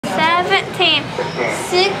15,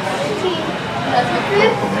 16, 15.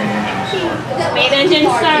 Main engine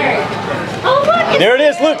start. Oh look! There it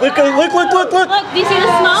is. Look! Look, do you see the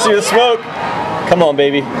smoke? See the smoke? Come on,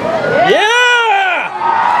 baby. Yeah!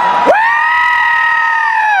 Woo!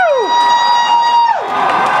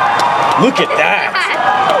 Look at that.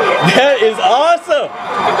 That is awesome.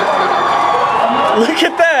 Look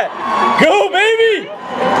at that. Go, baby.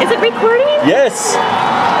 Is it recording? Yes.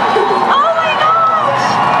 Oh my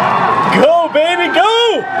gosh! Go, baby,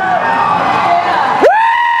 go. Woo!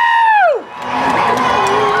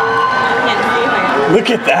 Look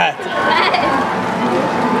at that.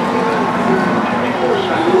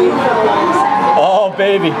 Oh,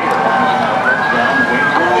 baby.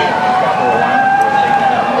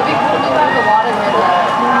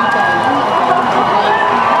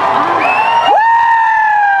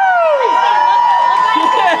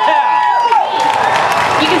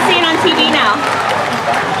 You can see it on TV now.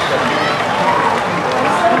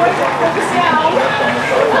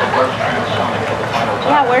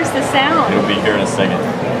 Yeah, where's the sound? It'll be here in a second.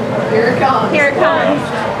 Here it comes. Here it comes.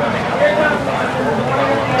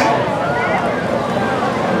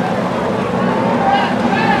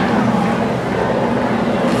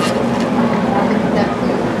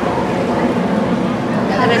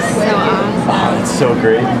 That is so awesome. Oh, that's so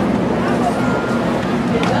great.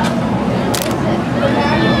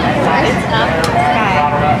 It's up in the sky.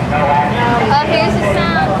 Oh, here's the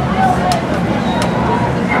sound.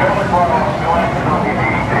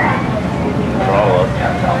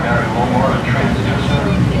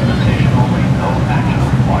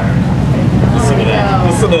 Listen to that.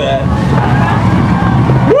 Listen to that.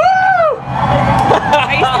 Woo!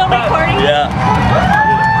 Are you still recording? Yeah.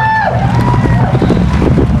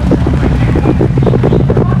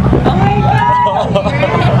 Oh my god!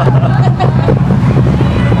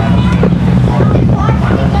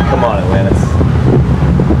 Come on, Atlantis.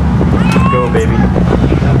 Go, baby.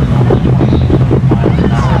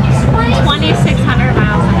 2,600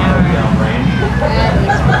 miles an hour.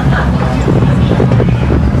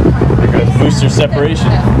 There goes booster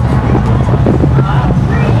separation.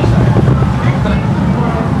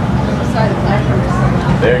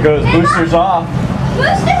 There goes boosters off.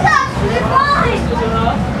 Boosters up! We're fine!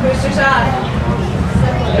 Boosters off.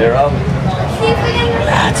 They're up. Let's see if we can...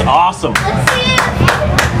 That's awesome. Let's see it.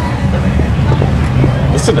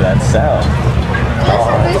 Listen to that sound.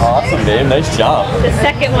 Oh, that's awesome, babe. Nice job. The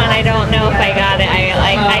second one, I don't know if I got it.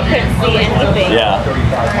 I couldn't see anything. Yeah.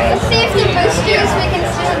 Let's see if the boosters we can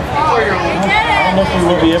see them fall. We did I don't know if we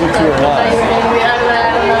will be able to or not.